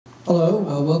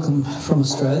Hello, welcome from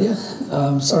Australia.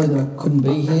 Sorry that I couldn't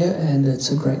be here, and it's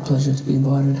a great pleasure to be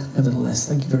invited nevertheless.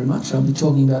 Thank you very much. I'll be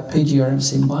talking about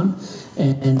PGRMC1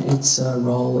 and its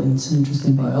role in interest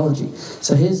in biology.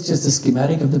 So here's just a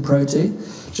schematic of the protein.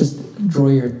 Just draw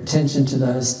your attention to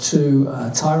those two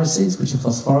tyrosides, which are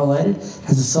phosphorylated. It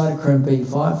has a cytochrome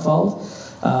B5 fold.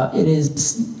 It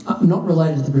is not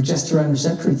related to the progesterone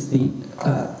receptor. It's the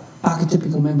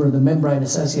archetypical member of the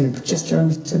membrane-associated progesterone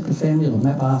receptor family, or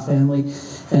MAPR family,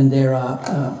 and there are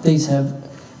these have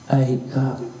a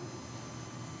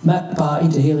MAPR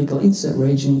interhelical insert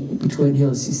region between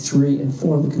helices 3 and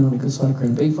 4 of the canonical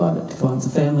cytochrome B5 that defines the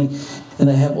family, and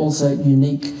they have also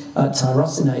unique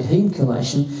tyrosinate heme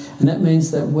chelation, and that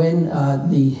means that when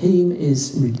the heme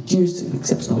is reduced, it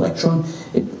accepts an electron,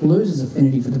 it loses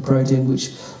affinity for the protein,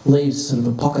 which leaves sort of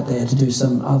a pocket there to do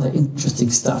some other interesting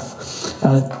stuff.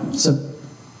 So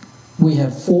we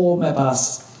have 4 MAPR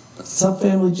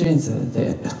subfamily genes that are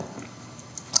there.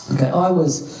 Okay, I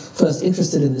was first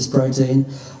interested in this protein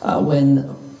when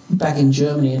back in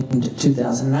Germany in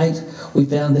 2008, we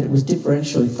found that it was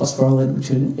differentially phosphorylated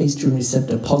between estrogen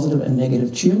receptor positive and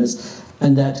negative tumours,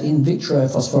 and that in vitro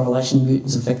phosphorylation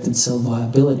mutants affected cell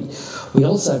viability. We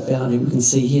also found, and we can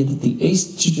see here, that the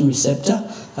estrogen receptor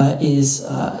is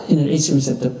in an estrogen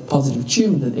receptor positive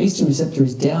tumour, that the estrogen receptor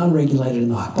is down-regulated in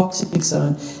the hypoxic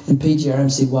zone, and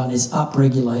PGRMC1 is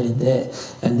up-regulated there.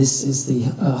 And this is the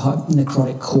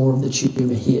necrotic core of the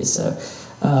tumour here. So,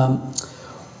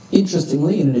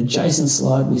 interestingly, in an adjacent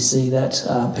slide, we see that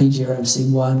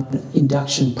PGRMC1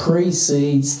 induction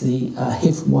precedes the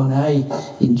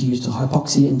HIF1A induced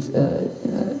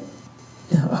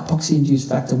hypoxia-induced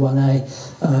factor 1A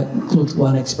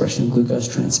GLUT1 expression glucose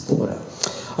transporter.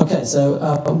 Okay, so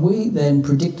we then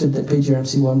predicted that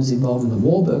PGRMC1 was involved in the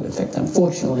Warburg effect.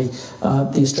 Unfortunately,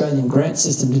 the Australian grant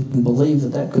system didn't believe that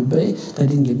that could be. They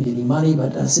didn't give me any money,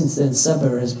 but since then,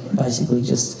 SABA has basically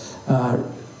just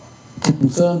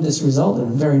confirmed this result in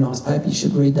a very nice paper. You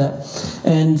should read that.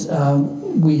 And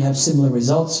we have similar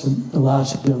results,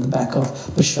 largely on the back of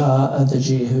Bashar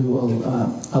Adajir, who will,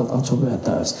 I'll talk about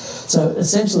those. So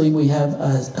essentially we have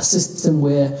a system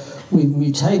where we've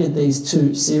mutated these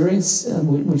two serines,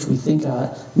 which we think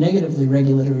are negatively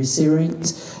regulatory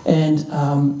serines, and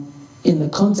in the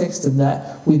context of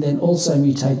that, we then also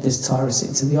mutate this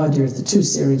tyrosine. So the idea is the two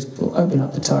serines will open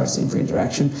up the tyrosine for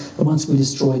interaction, but once we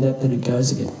destroy that, then it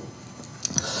goes again.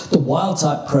 The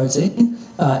wild-type protein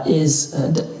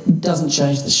doesn't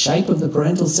change the shape of the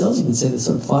parental cells. You can see the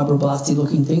sort of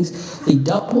fibroblasty-looking things. The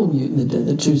double mutant,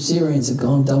 the two serines have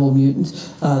gone double mutant.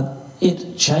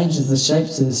 It changes the shape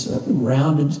to this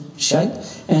rounded shape,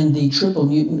 and the triple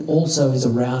mutant also is a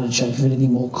rounded shape, if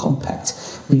anything more compact.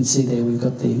 We can see there we've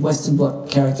got the Western blot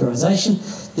characterization.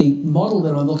 The model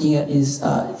that I'm looking at is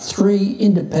 3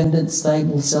 independent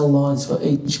stable cell lines for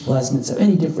each plasmid. So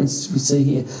any differences we see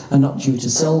here are not due to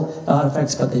cell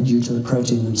artifacts, but they're due to the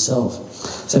protein themselves.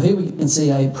 So here we can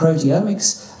see a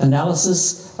proteomics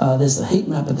analysis. There's the heat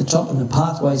map at the top and the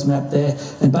pathways map there.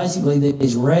 And basically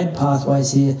these red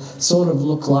pathways here sort of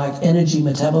look like energy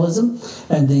metabolism,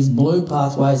 and these blue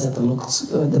pathways at the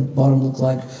bottom look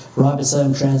like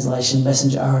ribosome translation,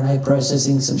 messenger RNA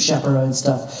processing, some chaperone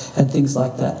stuff, and things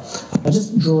like that. I'll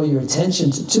just draw your attention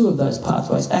to 2 of those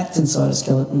pathways, actin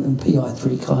cytoskeleton and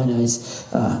PI3 kinase,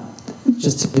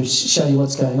 just to show you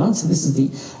what's going on. So this is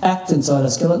the actin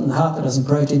cytoskeleton, half a dozen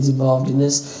proteins involved in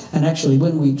this, and actually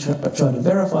when we try to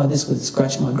verify this with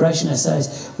scratch migration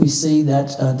assays, we see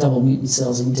that double mutant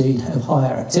cells indeed have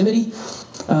higher activity.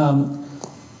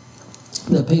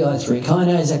 The PI3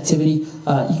 kinase activity,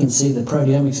 you can see the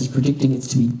proteomics is predicting it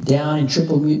to be down in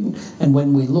triple mutant, and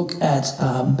when we look at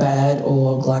BAD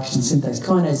or glycogen synthase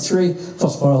kinase 3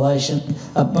 phosphorylation,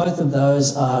 both of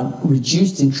those are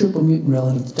reduced in triple mutant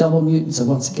relative to double mutant. So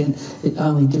once again, the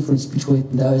only difference between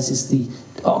those is the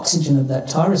oxygen of that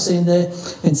tyrosine there,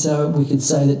 and so we can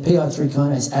say that PI3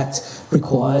 kinase ACT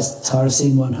requires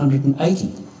tyrosine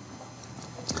 180.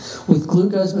 With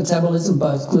glucose metabolism,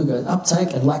 both glucose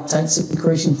uptake and lactate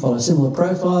secretion follow similar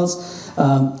profiles.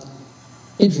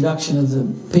 Introduction of the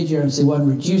PGRMC1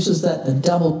 reduces that. The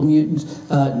double mutant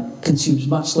consumes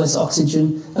much less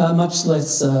oxygen, much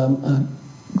less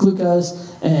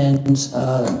glucose, and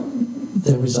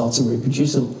the results are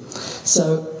reproducible.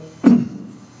 So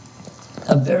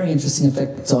a very interesting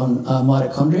effect on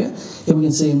mitochondria. Here we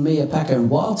can see in Mia, Packer and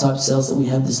wild-type cells that we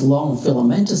have this long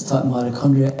filamentous-type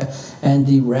mitochondria, and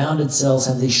the rounded cells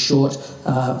have these short,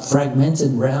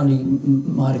 fragmented, roundy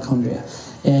mitochondria.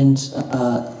 And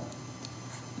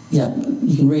yeah,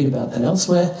 you can read about that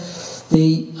elsewhere.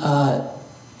 The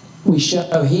We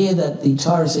show here that the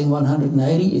tyrosine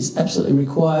 180 is absolutely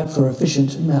required for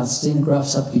efficient mouse xenograft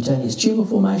subcutaneous tumour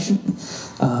formation.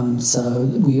 So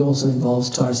we also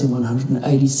involves tyrosine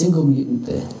 180 single mutant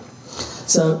there.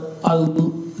 So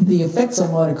the effects on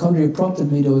mitochondria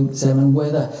prompted me to examine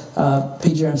whether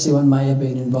PGRMC1 may have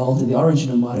been involved in the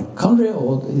origin of mitochondria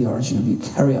or the origin of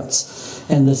eukaryotes.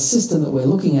 And the system that we're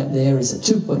looking at there is at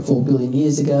 2.4 billion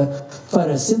years ago.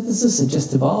 Photosynthesis had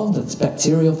just evolved, it's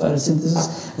bacterial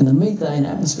photosynthesis, and the methane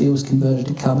atmosphere was converted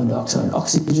to carbon dioxide and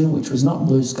oxygen, which was not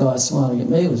blue skies smiling at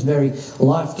me. It was very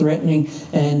life-threatening,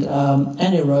 and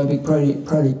anaerobic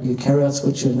proto-eukaryotes,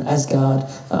 which are an Asgard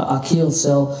archaeal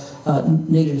cell,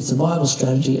 needed a survival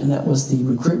strategy, and that was the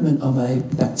recruitment of a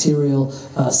bacterial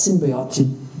symbiote to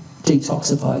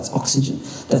detoxify its oxygen.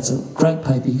 That's a great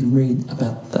paper, you can read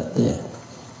about that there.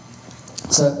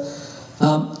 So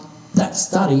that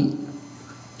study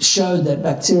showed that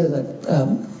bacteria that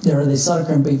there are these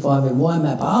cytochrome B5 and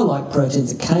MAPR-like proteins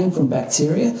that came from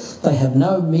bacteria. They have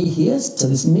no me here, so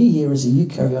this me here is a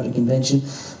eukaryotic invention,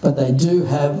 but they do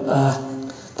have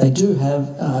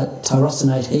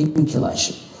tyrosinate heme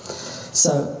chelation.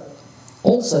 So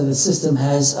also the system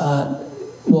has, all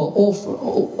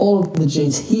of the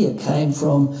genes here came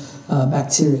from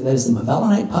bacteria. That is the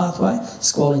mevalonate pathway,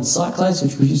 squalene cyclase,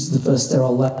 which produces the first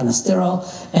sterol lanosterol,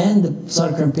 and the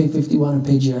cytochrome P51 and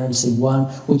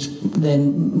PGRMC1, which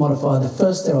then modify the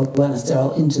first sterol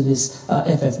lanosterol into this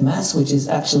FF-MAS, which is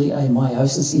actually a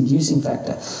meiosis-inducing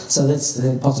factor. So that's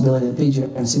the possibility that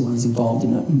PGRMC1 is involved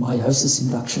in a meiosis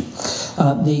induction.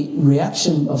 The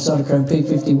reaction of cytochrome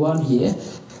P51 here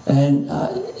and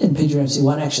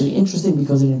PGRMC1 actually interesting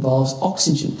because it involves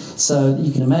oxygen. So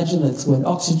you can imagine that when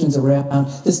oxygen's around,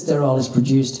 this sterol is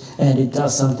produced and it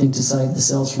does something to save the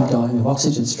cells from dying of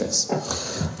oxygen stress.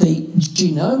 The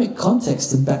genomic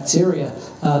context of bacteria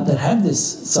that have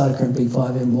this cytochrome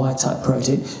B5MY type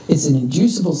protein, it's an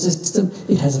inducible system.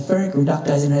 It has a ferric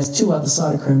reductase and has two other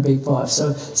cytochrome B5.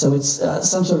 So it's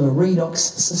some sort of a redox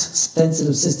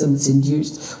sensitive system that's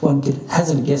induced. One could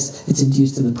hazard a guess it's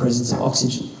induced in the presence of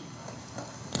oxygen.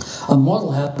 A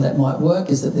model how that might work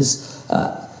is that this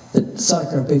the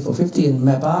cytochrome P450 and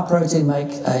MAPR protein make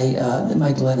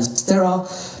lanosterol.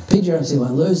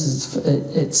 PGRMC1 loses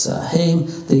its heme.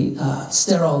 The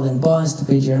sterol then binds to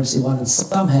PGRMC1, and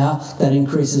somehow that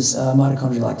increases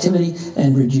mitochondrial activity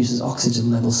and reduces oxygen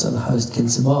levels so the host can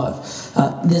survive.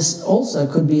 This also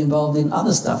could be involved in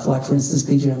other stuff, like for instance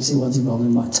PGRMC1 is involved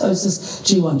in mitosis,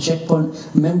 G1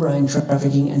 checkpoint, membrane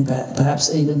trafficking, and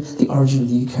perhaps even the origin of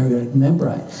the eukaryotic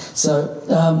membrane. So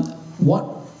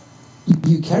what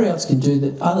eukaryotes can do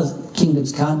that other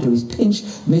kingdoms can't do is pinch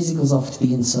vesicles off to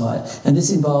the inside, and this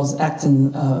involves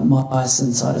actin, myosin,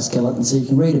 cytoskeleton, so you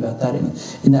can read about that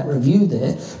in that review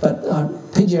there. But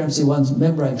PGRMC1's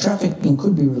membrane trafficking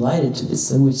could be related to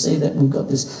this, and we see that we've got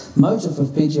this motif of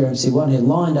PGRMC1 here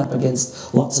lined up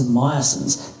against lots of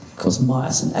myosins, called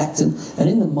myosin actin, and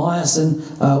in the myosin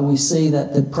we see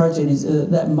that the protein is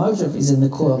that motif is in the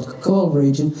coiled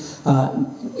region.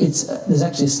 There's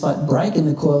actually a slight break in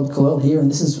the coil here,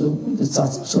 and this is the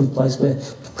sort of place where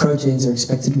proteins are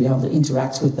expected to be able to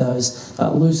interact with those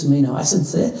loose amino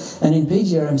acids there. And in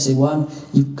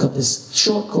PGRMC1, you've got this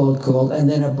short coiled and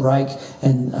then a break,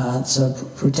 and so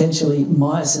potentially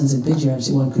myosins and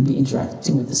PGRMC1 could be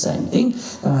interacting with the same thing.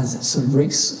 It sort of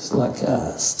reeks like,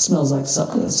 smells like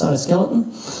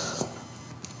cytoskeleton.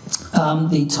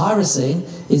 The tyrosine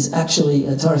is actually,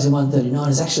 tyrosine 139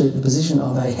 is actually at the position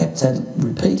of a heptad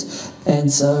repeat,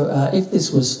 and so if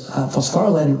this was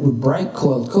phosphorylated, it would break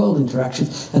coiled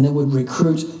interactions and then would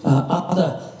recruit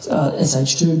other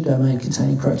SH2 domain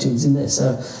containing proteins in there.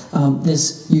 So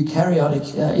this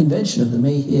eukaryotic invention of the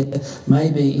me here may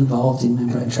be involved in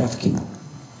membrane trafficking.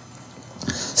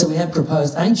 So we have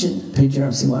proposed ancient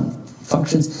PGRMC1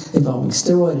 functions involving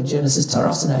steroidogenesis,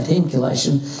 tyrosinate heme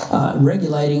chelation,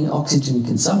 regulating oxygen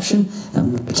consumption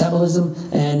and metabolism,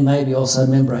 and maybe also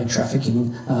membrane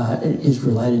trafficking is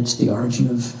related to the origin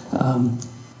of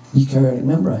eukaryotic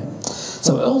membrane.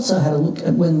 So we also had a look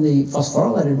at when the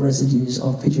phosphorylated residues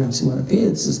of PGRMC1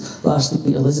 appeared. This is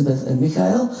largely Elizabeth and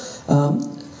Michael.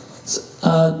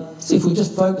 If we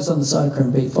just focus on the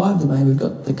cytochrome B5 domain, we've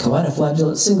got the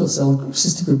choanoflagellate, single-cell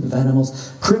sister group of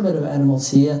animals, primitive animals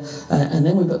here, and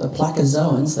then we've got the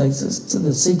placozoans.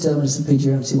 The C-terminus of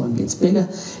PGRMC1 gets bigger.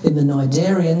 In the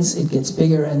cnidarians, it gets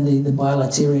bigger, and the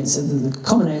bilaterians, so the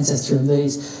common ancestor of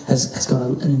these has got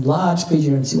an enlarged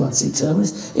PGRMC1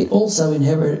 C-terminus. It also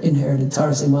inherited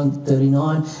tyrosine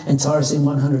 139 and tyrosine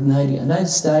 180, and they've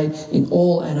stayed in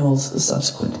all animals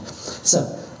subsequent. So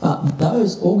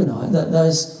those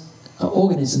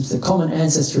organisms, the common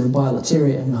ancestor of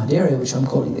Bilateria and Cnidaria, which I'm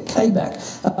calling the K-back,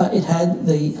 it had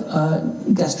the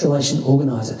gastrulation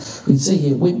organizer. We can see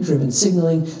here Wnt-driven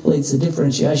signalling leads to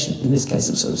differentiation, in this case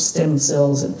of sort of stem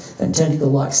cells and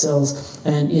tentacle-like cells,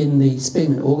 and in the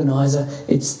Spearman organizer,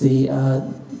 it's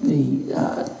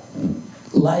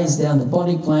lays down the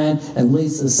body plan and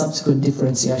leads to the subsequent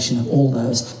differentiation of all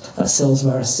those cells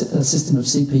via a system of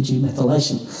CpG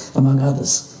methylation, among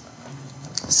others.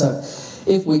 So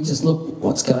if we just look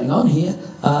what's going on here,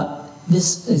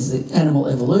 this is the animal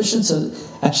evolution. So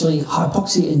actually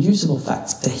hypoxia-inducible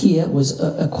factor here was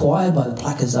acquired by the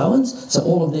placozoans. So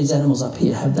all of these animals up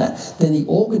here have that. Then the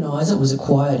organizer was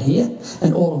acquired here,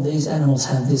 and all of these animals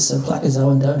have this. So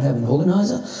placozoan don't have an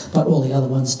organizer, but all the other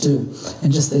ones do.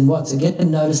 And just then once again,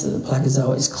 notice that the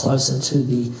placozoa is closer to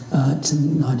the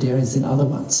cnidarians than other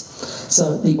ones.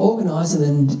 So the organizer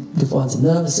then defines a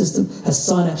nervous system, has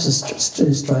synapses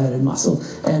to striated muscle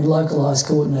and localized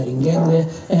coordinating ganglia,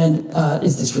 and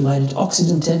is this related to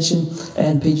oxygen tension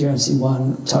and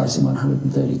PGRMC1, tyrosine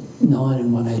 139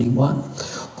 and 181.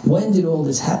 When did all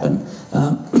this happen?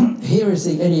 Here is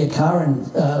the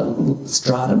Ediacaran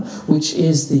stratum, which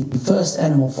is the first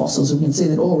animal fossils. We can see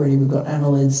that already we've got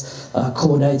annelids,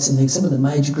 chordates, and some of the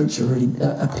major groups already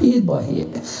appeared by here.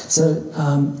 So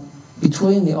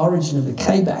between the origin of the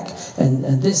K-back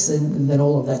and this, then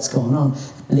all of that's gone on.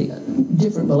 And the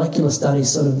different molecular studies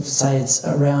sort of say it's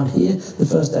around here. The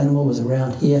first animal was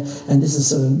around here, and this is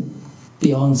sort of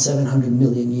beyond 700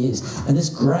 million years. And this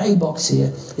grey box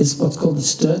here is what's called the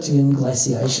Sturtian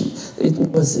glaciation. It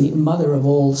was the mother of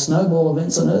all snowball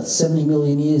events on Earth, 70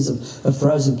 million years of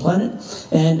frozen planet,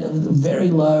 and very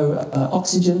low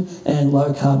oxygen and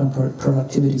low carbon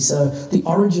productivity. So the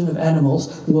origin of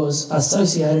animals was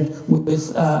associated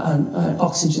with an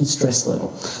oxygen stress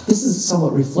level. This is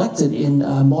somewhat reflected in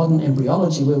modern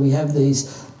embryology, where we have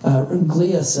these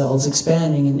glia cells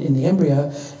expanding in the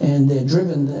embryo, and they're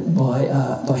driven by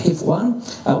HIF1.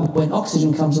 When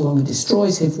oxygen comes along and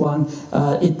destroys HIF1,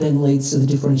 it then leads to the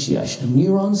differentiation of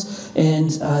neurons,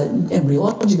 and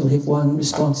embryological HIF1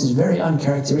 response is very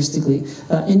uncharacteristically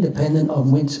independent of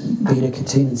Wnt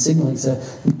beta-catenin signaling. So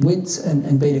Wnt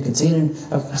and beta-catenin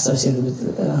are associated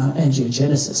with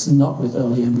angiogenesis, not with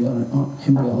early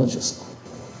embryologists.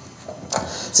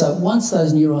 So once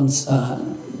those neurons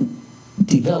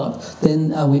develop,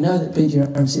 then we know that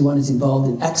PGRMC1 is involved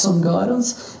in axon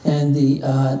guidance and the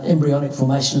embryonic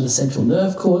formation of the central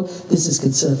nerve cord. This is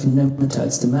conserved from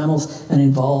nematodes to mammals and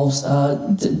involves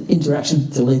interaction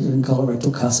with deleted and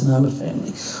colorectal carcinoma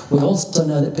family. We also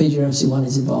know that PGRMC1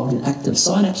 is involved in active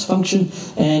synapse function,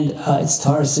 and it's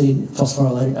tyrosine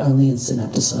phosphorylated only in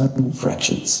synaptosomal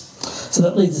fractions. So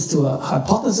that leads us to a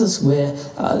hypothesis where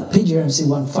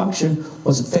PGRMC1 function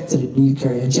was affected in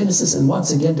eukaryogenesis, and once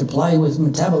again, to play with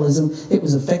metabolism, it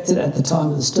was affected at the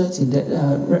time of the Sturtian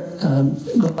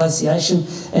glaciation,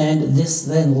 and this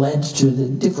then led to the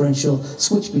differential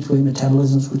switch between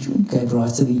metabolisms, which gave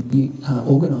rise to the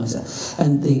organizer.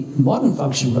 And the modern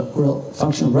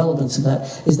functional relevance of that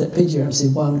is that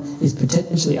PGRMC1 is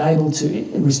potentially able to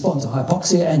respond to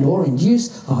hypoxia and or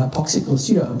induce a hypoxic or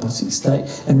pseudohypoxic state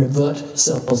and revert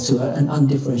cells to an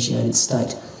undifferentiated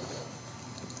state.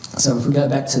 So if we go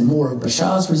back to more of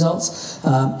Bashar's results,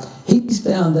 he's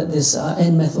found that this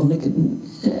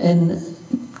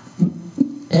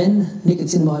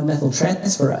N-nicotinamide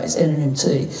methyltransferase,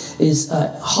 NNMT, is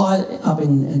high up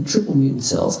in triple mutant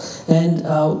cells, and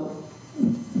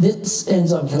this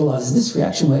enzyme catalyzes this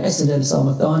reaction where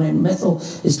S-adenosyl-methionine methyl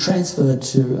is transferred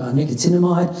to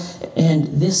nicotinamide, and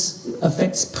this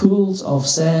affects pools of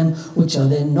SAM which are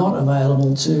then not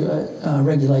available to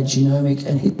regulate genomic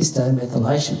and histone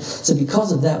methylation. So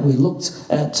because of that, we looked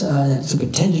at, took a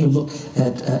tentative look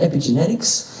at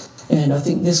epigenetics, and I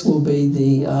think this will be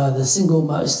the single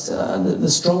most, the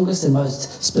strongest and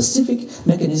most specific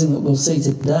mechanism that we'll see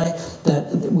today,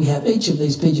 that we have each of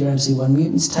these PGRMC1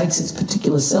 mutants takes its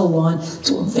particular cell line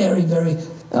to a very, very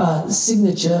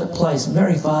signature place,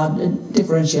 very far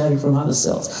differentiated from other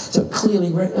cells. So it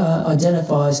clearly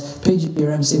identifies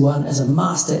PGRMC1 as a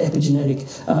master epigenetic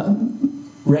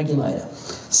regulator.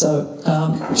 So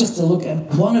just to look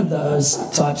at one of those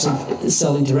types of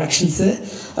cell interactions there,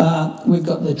 we've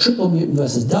got the triple mutant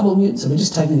versus double mutant. So we're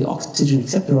just taking the oxygen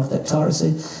acceptor off that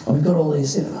tyrosine, and we've got all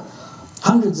these,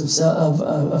 hundreds of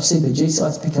CpG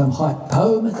sites become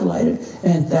hypomethylated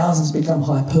and thousands become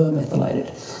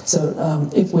hypermethylated. So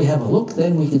if we have a look,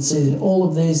 then we can see that all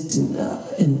of these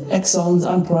in exons,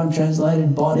 unprimed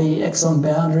translated, body, exon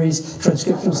boundaries,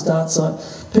 transcriptional start site,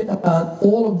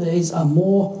 all of these are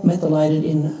more methylated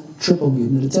in triple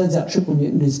mutant. And it turns out triple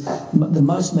mutant is the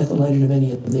most methylated of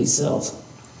any of these cells.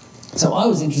 So I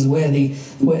was interested where the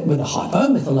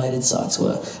hypomethylated sites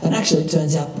were, and actually it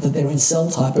turns out that they're in cell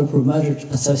type of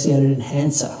promoter-associated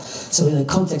enhancer. So in the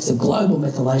context of global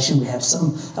methylation, we have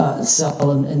some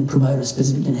cell and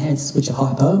promoter-specific enhancers which are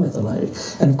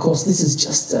hypomethylated. And of course, this is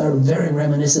just very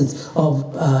reminiscent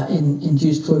of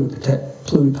induced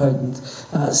pluripotent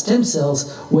stem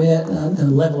cells, where the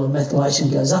level of methylation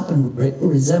goes up and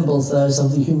resembles those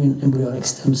of the human embryonic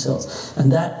stem cells. And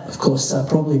that, of course,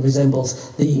 probably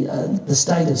resembles the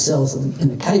state of cells in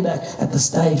the K-back at the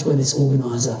stage where this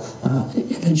organiser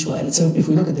eventuated. So if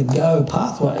we look at the GO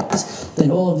pathways,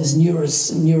 then all of this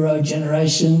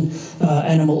neurogeneration,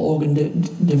 animal organ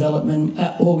development,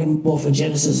 organ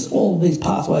morphogenesis, all of these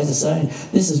pathways are saying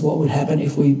this is what would happen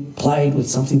if we played with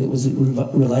something that was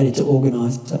related to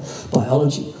organised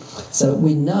biology. So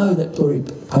we know that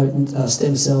pluripotent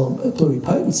stem cell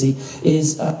pluripotency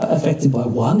is affected by,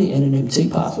 one, the NNMT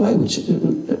pathway, which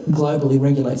globally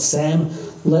regulates SAM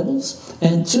levels,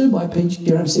 and two, by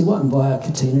PGRMC1 via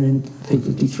catenin and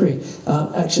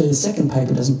P53. Actually, the second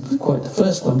paper doesn't quote the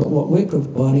first one, but what we're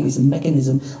providing is a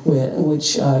mechanism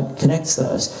which connects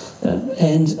those.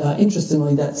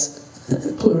 Interestingly,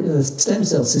 the stem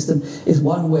cell system is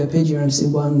one where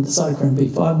PGRMC1, the cytochrome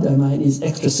B5 domain, is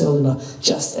extracellular,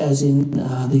 just as in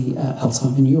the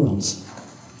Alzheimer neurons.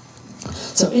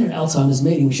 So in an Alzheimer's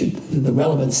meeting, the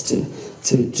relevance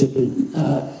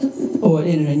or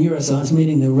in a neuroscience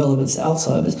meeting, the relevance to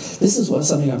Alzheimer's. This is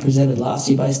something I presented last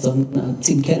year based on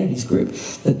Tim Kennedy's group,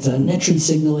 that netrin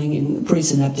signalling in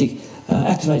presynaptic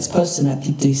activates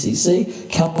postsynaptic DCC.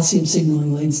 Calcium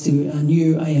signalling leads to a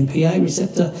new AMPA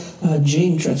receptor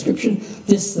gene transcription.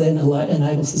 This then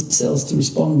enables the cells to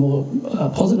respond more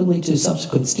positively to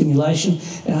subsequent stimulation,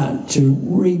 to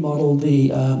remodel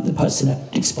the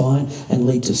postsynaptic spine and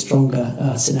lead to stronger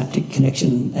synaptic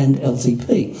connection and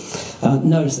LTP.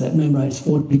 Notice that membrane is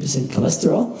 40%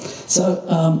 cholesterol. So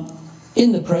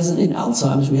in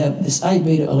Alzheimer's, we have this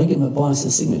A-beta oligomer binds to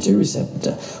the Sigma-2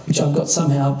 receptor, which I've got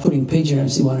somehow putting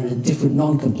PGRMC1 in a different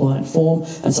non-compliant form,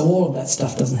 and so all of that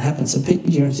stuff doesn't happen. So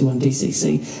PGRMC1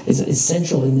 DCC is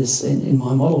central in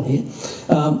my model here.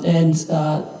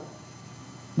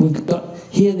 We've got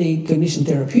here the cognition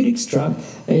therapeutics drug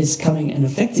is coming and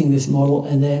affecting this model,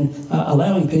 and then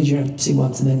allowing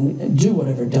PGRMC1 to then do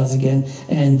whatever it does again,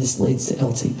 and this leads to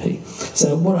LTP.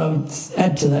 So what I would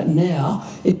add to that now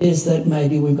is that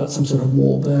maybe we've got some sort of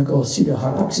Warburg or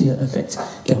pseudohypoxia effect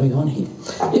going on here.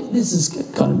 If this is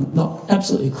kind of not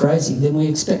absolutely crazy, then we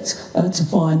expect to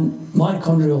find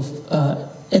mitochondrial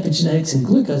epigenetics and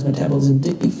glucose metabolism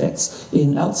defects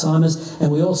in Alzheimer's, and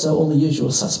we also, all the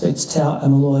usual suspects, tau,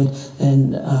 amyloid,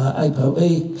 and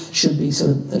ApoE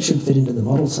should fit into the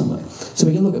model somewhere. So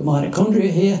we can look at mitochondria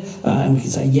here, and we can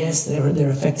say, yes, they're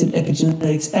affected.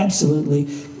 Epigenetics, absolutely.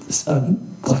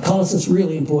 Glycolysis,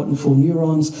 really important for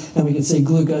neurons, and we can see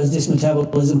glucose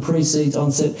dysmetabolism precedes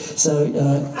onset. So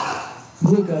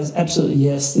glucose, absolutely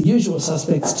yes. The usual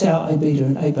suspects, tau, A-beta,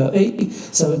 and ApoE.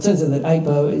 So it turns out that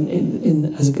APO,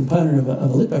 as a component of a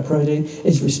lipoprotein,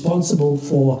 is responsible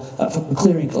for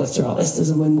clearing cholesterol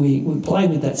esters. And when we play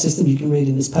with that system, you can read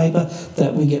in this paper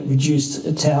that we get reduced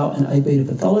tau and A-beta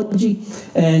pathology.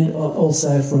 And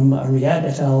also from Riyad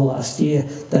et al. Last year,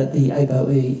 that the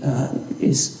ApoE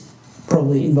is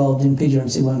probably involved in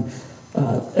PGRMC1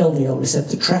 LDL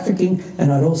receptor trafficking,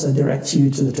 and I'd also direct you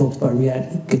to the talks by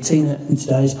Riyad and Katina in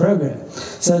today's program.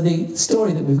 So the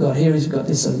story that we've got here is we've got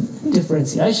this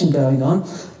differentiation going on.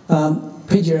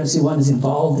 PGRMC1 is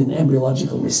involved in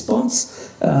embryological response.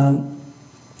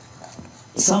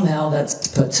 Somehow that's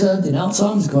perturbed in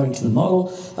Alzheimer's, according to the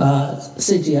model.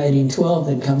 CT1812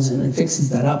 then comes in and fixes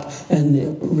that up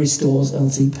and restores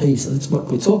LTP. So that's what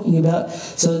we're talking about.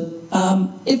 So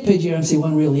if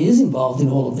PGRMC1 really is involved in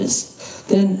all of this,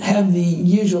 then have the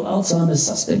usual Alzheimer's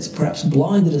suspects perhaps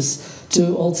blinded us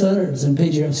to alternatives, and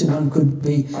PGRMC1 could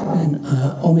be an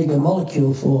omega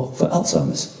molecule for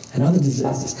Alzheimer's and other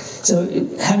diseases. So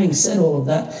having said all of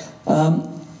that,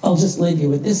 I'll just leave you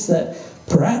with this, that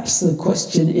perhaps the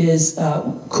question is,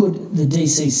 could the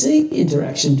DCC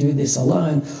interaction do this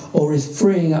alone, or is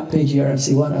freeing up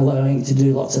PGRMC1 allowing it to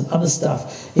do lots of other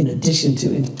stuff in addition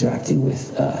to interacting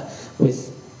with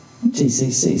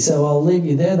DCC? So I'll leave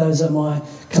you there. Those are my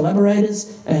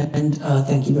collaborators, and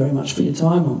thank you very much for your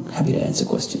time. I'm happy to answer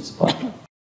questions. Bye.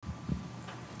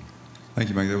 Thank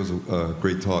you, Mike. That was a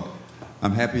great talk.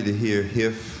 I'm happy to hear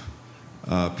HIF,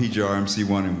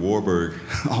 PGRMC1, and Warburg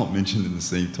all mentioned in the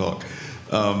same talk.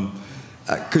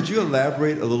 Could you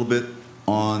elaborate a little bit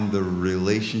on the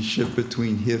relationship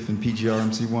between HIF and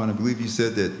PGRMC1? I believe you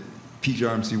said that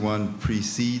PGRMC1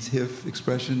 precedes HIF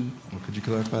expression. Or could you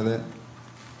clarify that?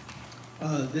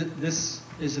 This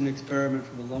is an experiment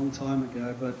from a long time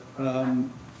ago, but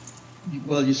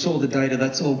well, you saw the data,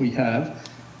 that's all we have.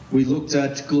 We looked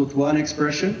at GLUT1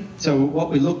 expression. So what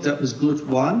we looked at was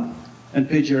GLUT1 and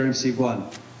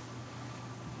PGRMC1.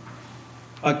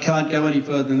 I can't go any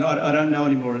further than that. I don't know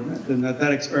any more than that.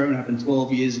 That experiment happened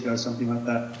 12 years ago, something like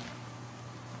that.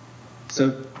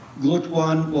 So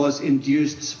GLUT1 was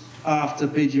induced after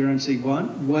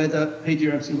PGRMC1. Whether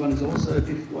PGRMC1 is also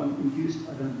GLUT1 induced,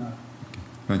 I don't know.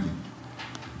 Thank you.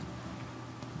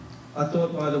 I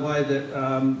thought, by the way, that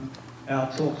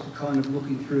our talks were kind of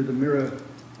looking through the mirror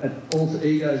at alter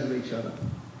egos of each other.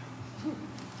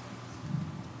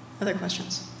 Other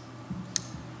questions?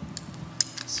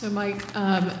 So Mike,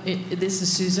 this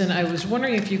is Susan. I was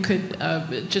wondering if you could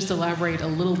just elaborate a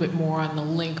little bit more on the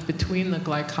link between the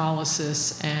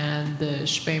glycolysis and the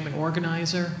Spearman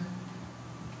organizer.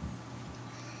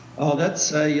 Oh,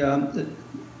 that's a,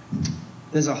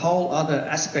 there's a whole other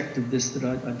aspect of this that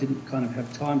I didn't kind of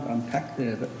have time to unpack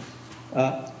there.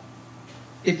 But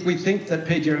if we think that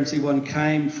PGRMC1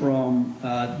 came from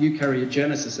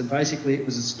eukaryogenesis, and basically it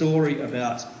was a story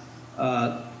about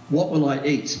what will I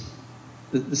eat?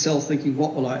 The cell's thinking,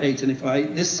 what will I eat? And if I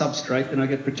eat this substrate, then I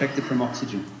get protected from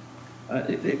oxygen.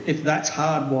 If that's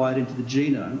hardwired into the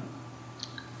genome,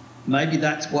 maybe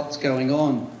that's what's going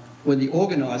on when the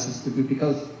organisers,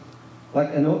 because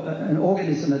like an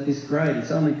organism at this grade,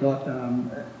 it's only got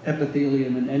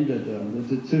epithelium and endoderm,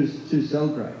 the two cell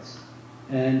grades.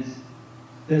 And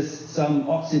there's some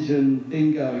oxygen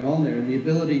thing going on there, and the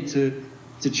ability to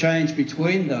change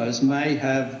between those may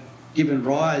have given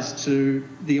rise to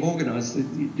the organizer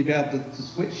to be able to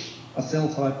switch a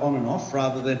cell type on and off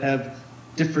rather than have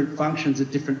different functions at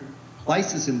different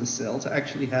places in the cell. To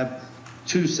actually have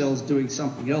two cells doing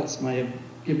something else may have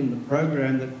given the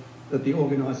program that the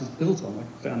organizer's built on, like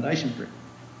a foundation brick.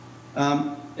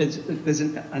 There's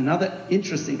another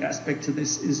interesting aspect to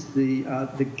this is the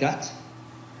gut.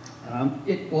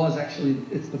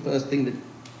 It's the first thing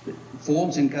that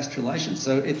forms in gastrulation,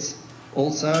 so it's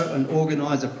also an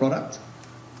organizer product.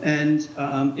 And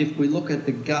if we look at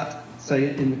the gut, say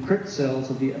in the crypt cells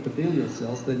of the epithelial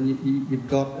cells, then you've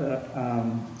got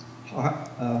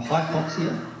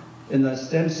hypoxia in those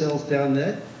stem cells down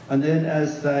there. And then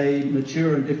as they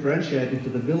mature and differentiate into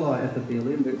the villi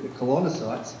epithelium, the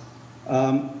colonocytes,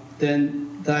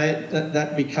 then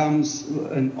that becomes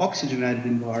an oxygenated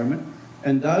environment.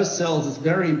 And those cells, it's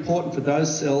very important for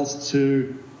those cells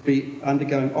to be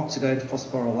undergoing oxidative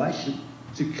phosphorylation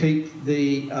to keep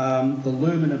the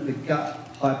lumen of the gut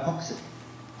hypoxic.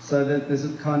 So that there's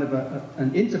a kind of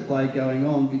an interplay going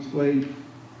on between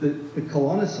the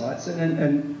colonocytes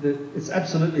and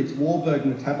it's Warburg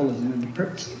metabolism in the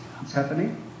crypts. It's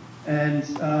happening, and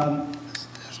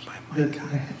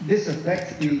this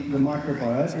affects the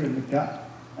microbiota in the gut,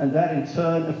 and that in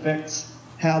turn affects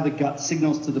how the gut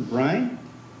signals to the brain.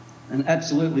 And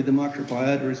absolutely, the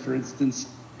microbiota is, for instance,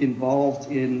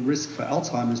 involved in risk for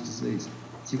Alzheimer's disease.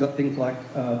 So you've got things like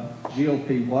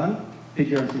GLP-1,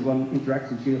 PGRMC1 interacts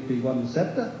with GLP-1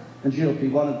 receptor, and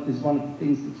GLP-1 is one of the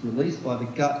things that's released by the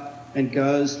gut and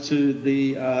goes to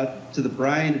the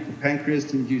brain, to the pancreas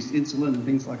to induce insulin and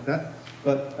things like that.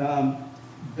 But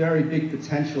very big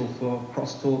potential for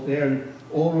crosstalk there, and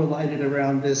all related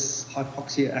around this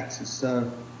hypoxia axis.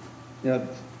 So,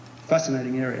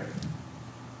 fascinating area.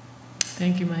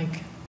 Thank you, Mike.